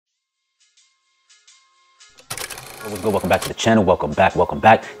What's good? Welcome back to the channel. Welcome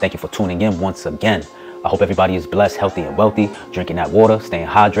back. Thank you for tuning in once again. I hope everybody is blessed, healthy, and wealthy, drinking that water, staying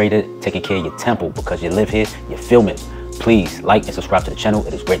hydrated, taking care of your temple because you live here, you film it. Please like and subscribe to the channel.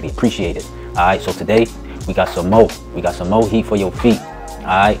 It is greatly appreciated. All right, so today we got some more. We got some more heat for your feet. All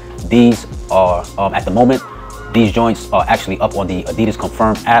right, these are at the moment, these joints are actually up on the Adidas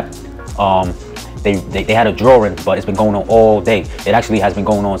Confirm app. They had a drawing, but it's been going on all day. It actually has been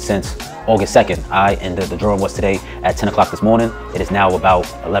going on since August 2nd, and the drawing was today at 10 o'clock this morning. It is now about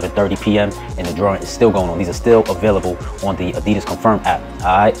 11:30 p.m. and the drawing is still going on. These are still available on the Adidas Confirm app,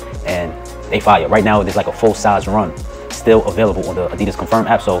 all right? And they fire. Right now, there's like a full-size run still available on the Adidas Confirm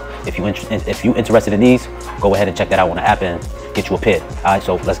app. So if you interested in these, go ahead and check that out on the app and get you a pair. All right,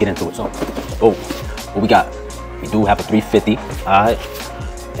 so let's get into it. So, what we got? We do have a 350, all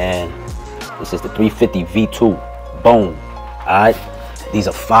right? And this is the 350 V2 Bone, all right? These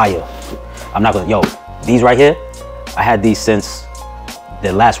are fire. I'm not gonna, these right here, I had these since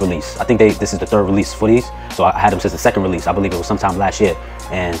their last release. I think this is the third release for these. So I had them since the second release. I believe it was sometime last year.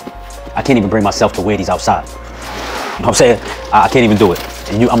 And I can't even bring myself to wear these outside. You know what I'm saying? I can't even do it.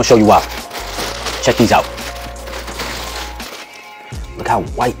 And I'm gonna show you why. Check these out. Look how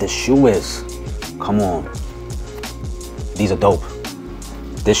white this shoe is. Come on. These are dope.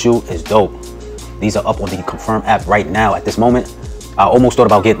 This shoe is dope. These are up on the Confirm app right now at this moment. I almost thought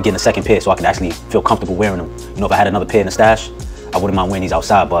about getting a second pair so I can actually feel comfortable wearing them. You know, if I had another pair in the stash, I wouldn't mind wearing these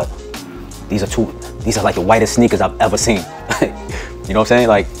outside, but these are like the whitest sneakers I've ever seen. You know what I'm saying?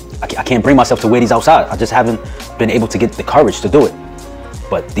 Like, I can't bring myself to wear these outside. I just haven't been able to get the courage to do it.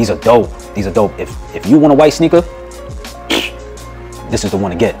 But these are dope. These are dope. If you want a white sneaker, this is the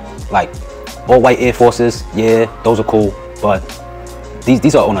one to get. Like, all white Air Forces, yeah, those are cool, but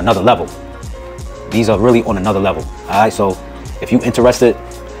these are on another level. These are really on another level. All right, so if you're interested,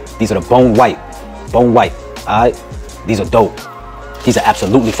 these are the bone white, all right? These are dope. These are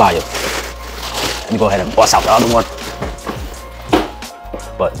absolutely fire. Let me go ahead and bust out the other one.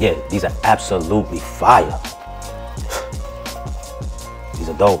 But yeah, these are absolutely fire. These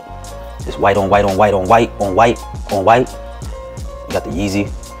are dope. It's white on white on white on white on white on white. You got the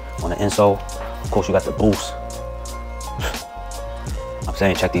Yeezy on the insole. Of course, you got the Boost. I'm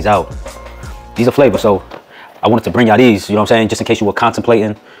saying, check these out. These are flavor, so I wanted to bring y'all these, you know what I'm saying, just in case you were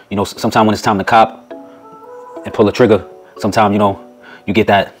contemplating, you know, sometime when it's time to cop and pull the trigger, sometime, you know, you get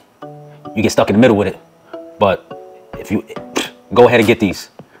stuck in the middle with it. But if you go ahead and get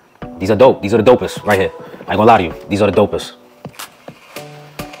these are dope. These are the dopest right here. I ain't gonna lie to you, these are the dopest.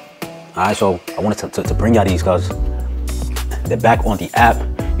 All right, so I wanted to bring y'all these because they're back on the app.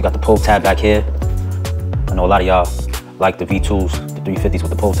 You got the pull tab back here. I know a lot of y'all like the V2s, the 350s with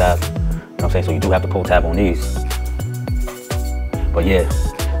the pull tab. You know what I'm saying? So you do have the pull tab on these. But yeah,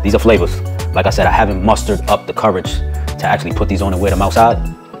 these are flavors. Like I said, I haven't mustered up the courage to actually put these on and wear them outside,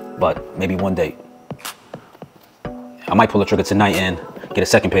 but maybe one day. I might pull the trigger tonight and get a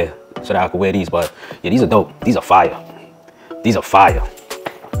second pair so that I can wear these, but yeah, these are dope. These are fire. These are fire.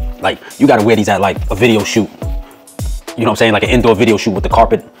 Like, you gotta wear these at like a video shoot. You know what I'm saying? Like an indoor video shoot with the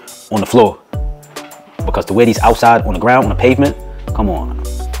carpet on the floor. Because to wear these outside on the ground, on the pavement, come on.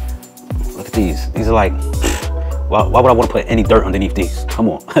 Look at these. These are like, why would I want to put any dirt underneath these? Come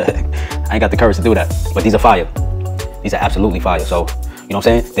on. I ain't got the courage to do that. But these are fire. These are absolutely fire. So, you know what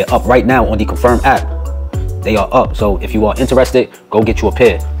I'm saying? They're up right now on the Confirm app. They are up. So if you are interested, go get you a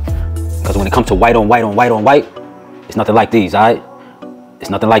pair. Because when it comes to white on white on white on white, it's nothing like these, all right? It's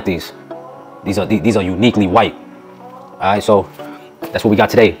nothing like these. These are uniquely white. All right, so that's what we got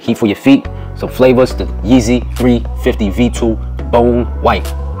today. Heat for your feet. Some flavors, the Yeezy 350 V2 Bone White.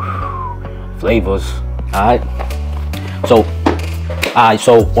 Flavors, all right. So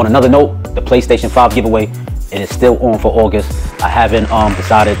on another note, the PlayStation 5 giveaway, it is still on for August. I haven't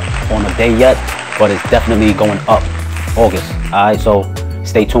decided on a day yet, but it's definitely going up August. All right, so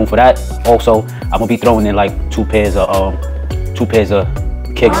stay tuned for that. Also, I'm gonna be throwing in like two pairs of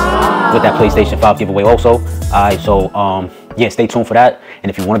kicks with that PlayStation 5 giveaway also. All right, so yeah, stay tuned for that. And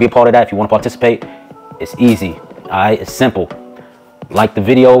if you want to be a part of that, if you want to participate, it's easy. All right, it's simple. Like the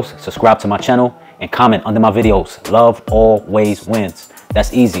videos, subscribe to my channel, and comment under my videos. Love always wins.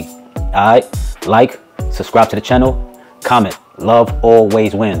 That's easy. All right, like, subscribe to the channel, comment. Love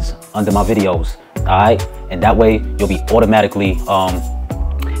always wins under my videos. All right, and that way you'll be automatically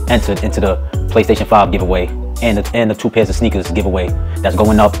entered into the PlayStation 5 giveaway and the two pairs of sneakers giveaway that's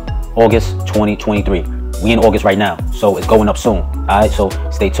going up August 2023. We in August right now, so it's going up soon. All right, so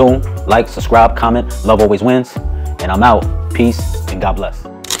stay tuned, like, subscribe, comment. Love always wins, and I'm out. Peace and God bless.